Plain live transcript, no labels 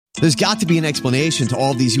There's got to be an explanation to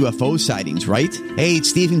all these UFO sightings, right? Hey,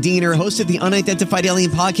 it's Stephen Diener, host of the Unidentified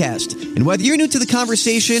Alien Podcast. And whether you're new to the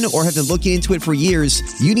conversation or have been looking into it for years,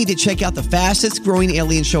 you need to check out the fastest growing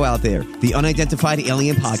alien show out there, the Unidentified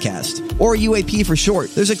Alien Podcast, or UAP for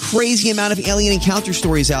short. There's a crazy amount of alien encounter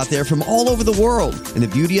stories out there from all over the world. And the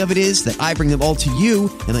beauty of it is that I bring them all to you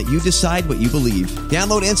and let you decide what you believe.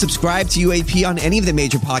 Download and subscribe to UAP on any of the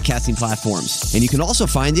major podcasting platforms. And you can also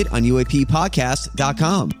find it on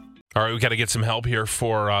UAPpodcast.com. All right, we got to get some help here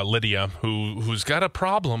for Lydia, who's got a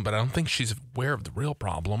problem, but I don't think she's aware of the real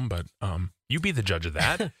problem. But you be the judge of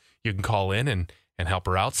that. You can call in and help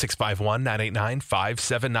her out.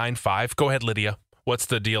 651-989-5795. Go ahead, Lydia. What's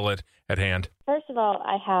the deal at hand? First of all,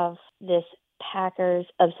 I have this Packers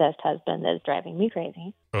obsessed husband that is driving me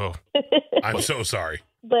crazy. Oh, I'm so sorry.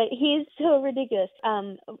 But he's so ridiculous.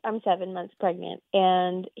 I'm 7 months pregnant,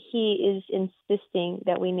 and he is insisting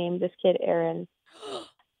that we name this kid Aaron.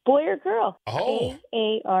 Boy or girl? Oh.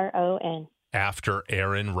 Aaron. After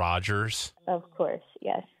Aaron Rodgers? Of course,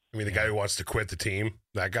 yes. I mean, the guy who wants to quit the team,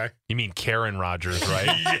 that guy? You mean Karen Rodgers, right?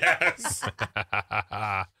 Yes.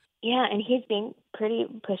 Yeah, and he's being pretty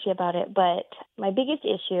pushy about it. But my biggest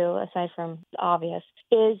issue, aside from the obvious,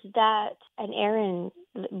 is that an Aaron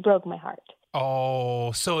broke my heart.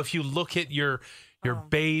 Oh, so if you look at your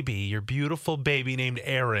baby, your beautiful baby named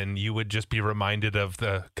Aaron, you would just be reminded of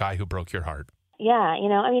the guy who broke your heart. Yeah,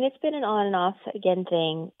 I mean, it's been an on and off again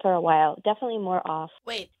thing for a while. Definitely more off.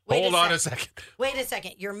 Wait Hold on a second. Wait a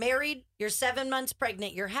second. You're married. You're 7 months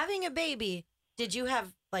pregnant. You're having a baby. Did you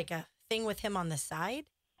have like a thing with him on the side?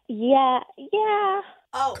 Yeah.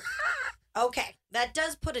 Oh, okay. That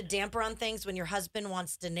does put a damper on things when your husband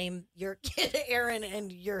wants to name your kid Aaron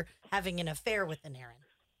and you're having an affair with an Aaron.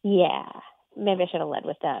 Yeah. Maybe I should have led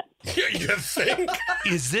with that. Yeah, you think?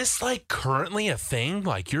 Is this like currently a thing?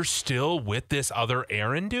 Like you're still with this other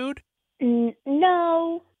Aaron dude?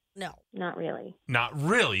 No. No. Not really. Not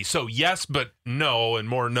really. So yes, but no, and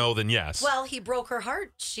more no than yes. Well, he broke her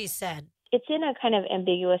heart, she said. It's in a kind of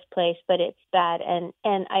ambiguous place, but it's bad. And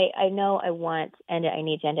I know I want and I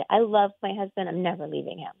need to end it. I love my husband. I'm never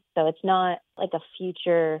leaving him. So it's not like a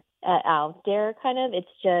future out there kind of.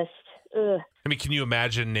 It's just, ugh. I mean, can you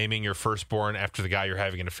imagine naming your firstborn after the guy you're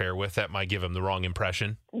having an affair with? That might give him the wrong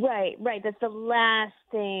impression. Right. That's the last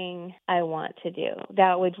thing I want to do.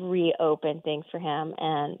 That would reopen things for him.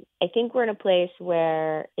 And I think we're in a place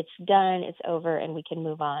where it's done, it's over, and we can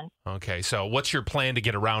move on. Okay, so what's your plan to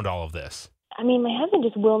get around all of this? I mean, my husband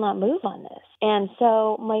just will not move on this. And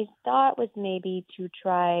so my thought was maybe to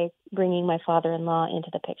try bringing my father-in-law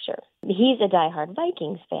into the picture. He's a diehard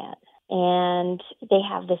Vikings fan. And they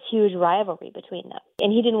have this huge rivalry between them.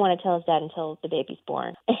 And he didn't want to tell his dad until the baby's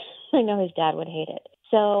born. I know his dad would hate it.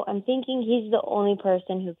 So I'm thinking he's the only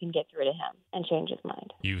person who can get through to him and change his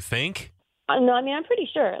mind. You think? No, I mean, I'm pretty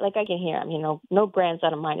sure. Like, I can hear him. No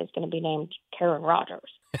grandson of mine is going to be named Karen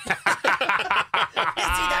Rodgers. Is he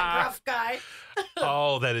that gruff guy?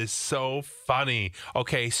 Oh, that is so funny.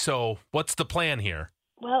 Okay, so what's the plan here?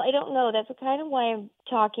 Well, I don't know. That's kind of why I'm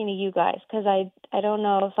talking to you guys, because I don't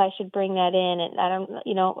know if I should bring that in. And I don't, I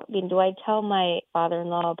mean, do I tell my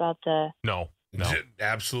father-in-law about the... No.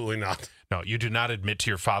 Absolutely not. No, you do not admit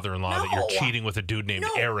to your father-in-law that you're cheating with a dude named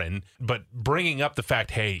Aaron. But bringing up the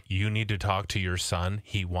fact, hey, you need to talk to your son.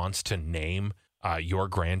 He wants to name your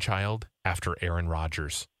grandchild after Aaron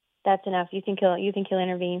Rodgers. That's enough. You think he'll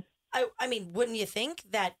intervene? I mean, wouldn't you think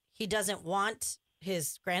that he doesn't want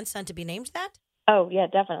his grandson to be named that? Oh, yeah,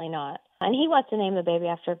 definitely not. And he wants to name the baby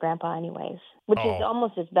after Grandpa anyways, which is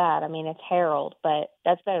almost as bad. I mean, it's Harold, but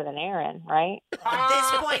that's better than Aaron, right? At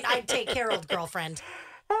this point, I'd take Harold, girlfriend.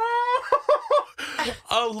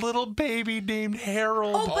 A little baby named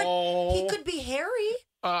Harold. Oh, but he could be Harry.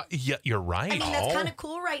 Yeah, you're right. I mean, that's kind of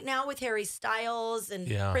cool right now with Harry Styles and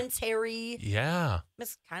Prince Harry. Yeah.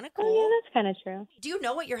 It's kind of cool. Oh, yeah, that's kind of true. Do you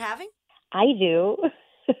know what you're having? I do.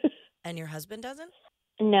 And your husband doesn't?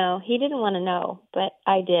 No, he didn't want to know, but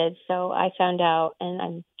I did. So I found out, and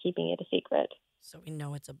I'm keeping it a secret. So we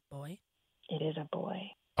know it's a boy? It is a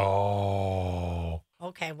boy. Oh.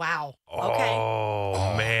 Okay, wow. Okay.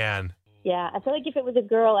 Oh, man. Yeah, I feel like if it was a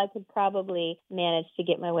girl, I could probably manage to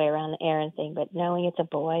get my way around the Aaron thing, but knowing it's a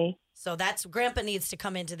boy. So that's Grandpa needs to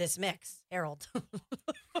come into this mix, Harold.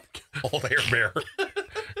 Old hair bear.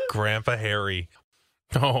 Grandpa Harry.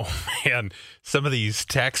 Oh, man. Some of these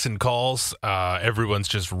texts and calls, everyone's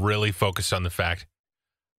just really focused on the fact,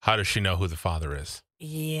 how does she know who the father is?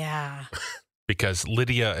 Yeah. Because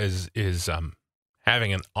Lydia is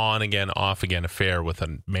having an on-again, off-again affair with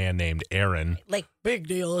a man named Aaron. Like, big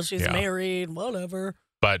deal. She's married, whatever.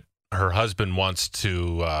 But her husband wants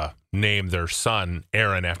to name their son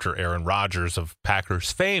Aaron after Aaron Rodgers of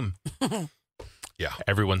Packers fame. Yeah.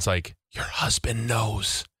 Everyone's like, your husband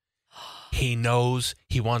knows. He knows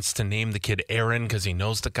he wants to name the kid Aaron because he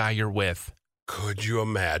knows the guy you're with. Could you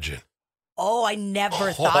imagine? Oh, I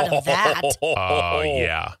never thought of that. Oh,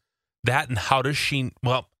 yeah. That, and how does she,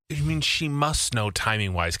 well, I mean, she must know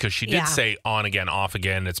timing-wise because she did say on again, off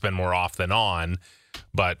again. It's been more off than on.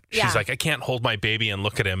 But she's like, I can't hold my baby and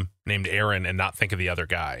look at him named Aaron and not think of the other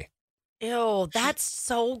guy. Ew, that's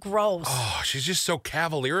so gross. Oh, she's just so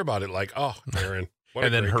cavalier about it. Like, oh, Aaron. What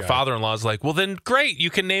And then her father-in-law's like, well, then great. You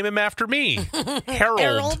can name him after me.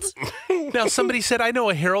 Harold. Now, somebody said, I know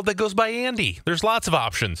a Harold that goes by Andy. There's lots of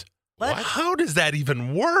options. What? How does that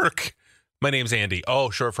even work? My name's Andy. Oh,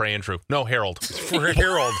 short for Andrew. No, Harold. For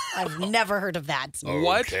Harold. I've never heard of that.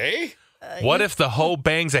 What? Okay. What if the hoe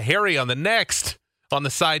bangs a Harry on the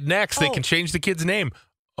side next? They can change the kid's name.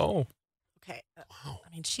 Oh. Okay.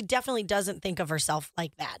 I mean, she definitely doesn't think of herself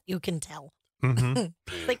like that. You can tell.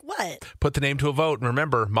 Mm-hmm. Like what? Put the name to a vote. And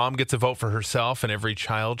remember, mom gets a vote for herself and every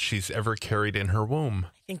child she's ever carried in her womb.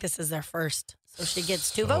 I think this is their first. So she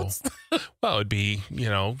gets 2 votes? Well, it'd be,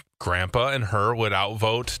 grandpa and her would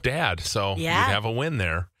outvote dad. So you'd have a win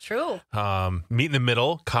there. True. Meet in the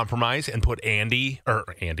middle, compromise, and put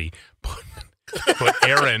put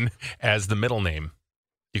Aaron as the middle name.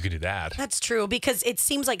 You could do that. That's true because it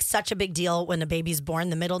seems like such a big deal when a baby's born,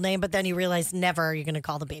 the middle name, but then you realize never you're going to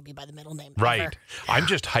call the baby by the middle name. Right. Ever. I'm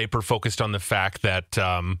just hyper focused on the fact that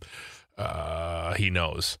he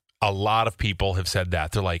knows. A lot of people have said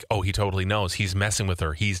that. They're like, oh, he totally knows. He's messing with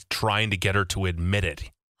her. He's trying to get her to admit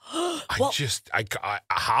it.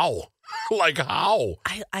 How? Like how?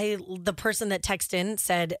 The person that texted in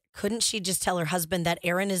said, couldn't she just tell her husband that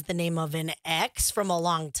Aaron is the name of an ex from a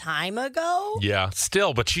long time ago? Yeah,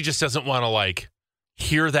 still, but she just doesn't want to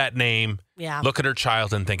hear that name, look at her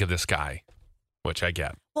child and think of this guy, which I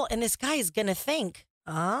get. Well, and this guy is going to think,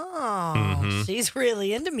 she's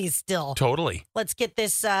really into me still. Totally. Let's get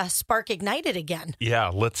this spark ignited again. Yeah,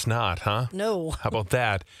 let's not, huh? No. How about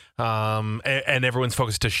that? And everyone's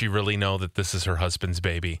focused, does she really know that this is her husband's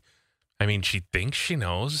baby? I mean, she thinks she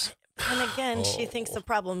knows. And again, she thinks the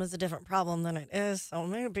problem is a different problem than it is, so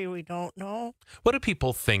maybe we don't know. What do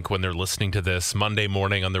people think when they're listening to this Monday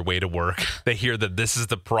morning on their way to work? They hear that this is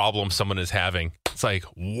the problem someone is having. It's like,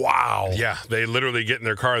 wow. Yeah, they literally get in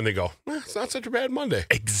their car and they go, it's not such a bad Monday.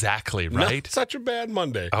 Exactly, right? Not such a bad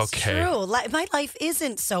Monday. Okay. True. My life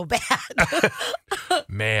isn't so bad.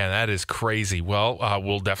 Man, that is crazy. Well,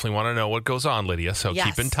 we'll definitely want to know what goes on, Lydia, so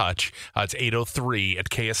keep in touch. It's 8:03 at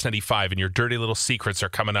KS95, and your dirty little secrets are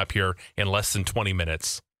coming up here in less than 20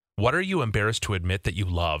 minutes. What are you embarrassed to admit that you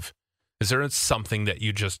love? Is there something that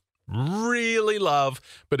you just really love,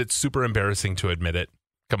 but it's super embarrassing to admit it?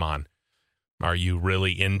 Come on. Are you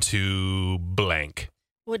really into blank?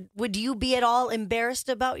 Would you be at all embarrassed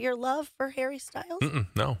about your love for Harry Styles?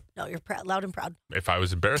 No. No, you're loud and proud. If I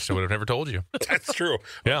was embarrassed, I would have never told you. That's true.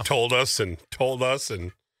 Yeah. Told us and told us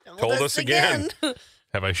and told us again.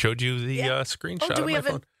 Have I showed you the screenshot of my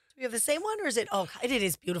phone? Do we have the same one, or is it? Oh, it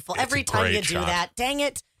is beautiful. It's Every a time great you do shot. that, dang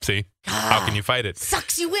it! See? How can you fight it?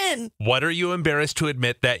 Sucks you in. What are you embarrassed to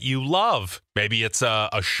admit that you love? Maybe it's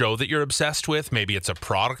a show that you're obsessed with. Maybe it's a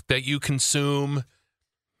product that you consume.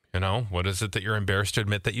 What is it that you're embarrassed to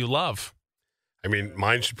admit that you love? I mean,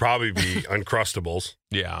 mine should probably be Uncrustables.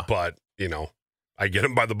 Yeah. But, I get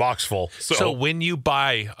them by the box full. So when you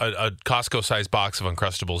buy a Costco-sized box of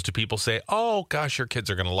Uncrustables, do people say, oh, gosh, your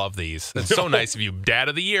kids are going to love these? That's so nice of you. Dad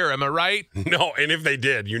of the year, am I right? No, and if they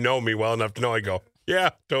did, you know me well enough to know I go,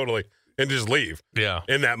 yeah, totally, and just leave. Yeah.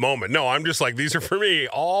 In that moment. No, I'm just like, these are for me,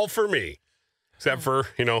 all for me. Except for,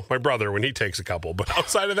 my brother when he takes a couple. But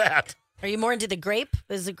outside of that. Are you more into the grape?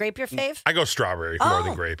 Is the grape your fave? I go strawberry more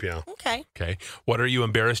than grape, yeah. Okay. What are you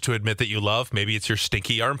embarrassed to admit that you love? Maybe it's your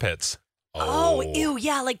stinky armpits. Oh, ew,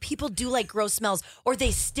 yeah. Like people do gross smells, or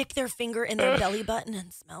they stick their finger in their belly button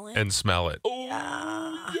and smell it. And smell it.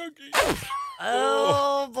 Oh, yucky.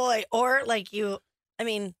 Oh, boy. Or do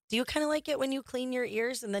you kind of like it when you clean your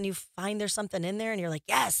ears and then you find there's something in there and you're like,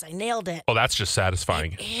 yes, I nailed it. Oh, that's just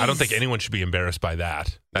satisfying. I don't think anyone should be embarrassed by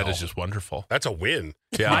that. That is just wonderful. That's a win.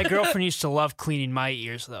 Yeah. My girlfriend used to love cleaning my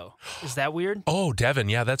ears, though. Is that weird? Oh, Devin.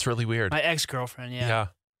 Yeah, that's really weird. My ex-girlfriend, yeah. Yeah.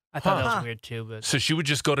 I thought that was weird, too. But So she would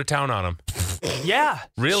just go to town on him. yeah.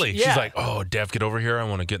 Really? Yeah. She's like, oh, Dev, get over here. I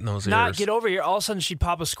want to get in those ears. Not get over here. All of a sudden, she'd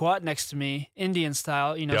pop a squat next to me, Indian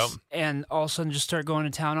style, Yep. and all of a sudden just start going to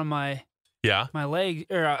town on my leg.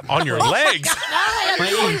 Or, on your legs?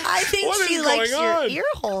 I think What she is likes going your on? ear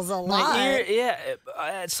holes a lot. my ear,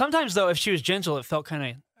 yeah. Sometimes, though, if she was gentle, it felt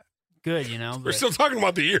kind of good, you know. We're But still talking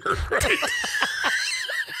about the year, right?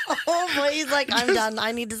 Oh, boy, he's like, I'm done.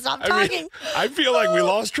 I need to stop talking. I feel like we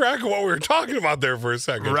lost track of what we were talking about there for a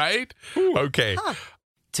second. Right? Okay.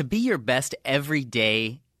 To be your best every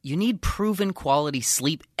day, you need proven quality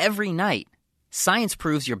sleep every night. Science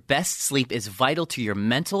proves your best sleep is vital to your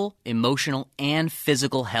mental, emotional, and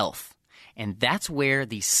physical health. And that's where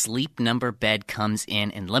the Sleep Number bed comes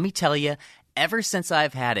in. And let me tell you, ever since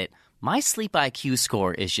I've had it, my sleep IQ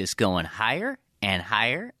score is just going higher and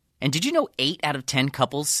higher. And did you know 8 out of 10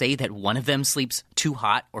 couples say that one of them sleeps too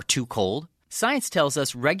hot or too cold? Science tells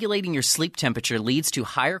us regulating your sleep temperature leads to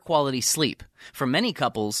higher quality sleep. For many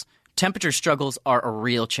couples, temperature struggles are a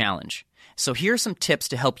real challenge. So here are some tips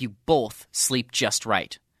to help you both sleep just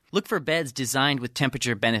right. Look for beds designed with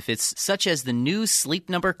temperature benefits, such as the new Sleep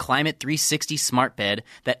Number Climate 360 Smart Bed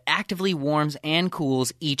that actively warms and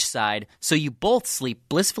cools each side so you both sleep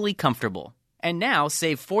blissfully comfortable. And now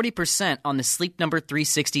save 40% on the Sleep Number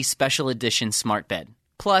 360 Special Edition Smart Bed,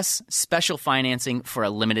 plus special financing for a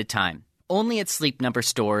limited time. Only at Sleep Number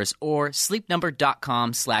stores or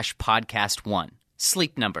sleepnumber.com/podcast1.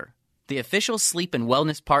 Sleep Number, the official sleep and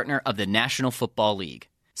wellness partner of the National Football League.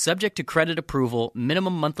 Subject to credit approval,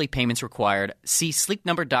 minimum monthly payments required. See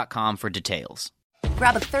sleepnumber.com for details.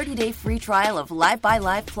 Grab a 30-day free trial of Live by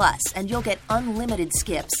Live Plus, and you'll get unlimited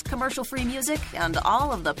skips, commercial-free music, and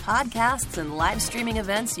all of the podcasts and live streaming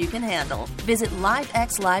events you can handle. Visit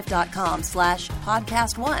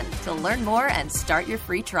livexlive.com/podcast1 to learn more and start your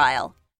free trial.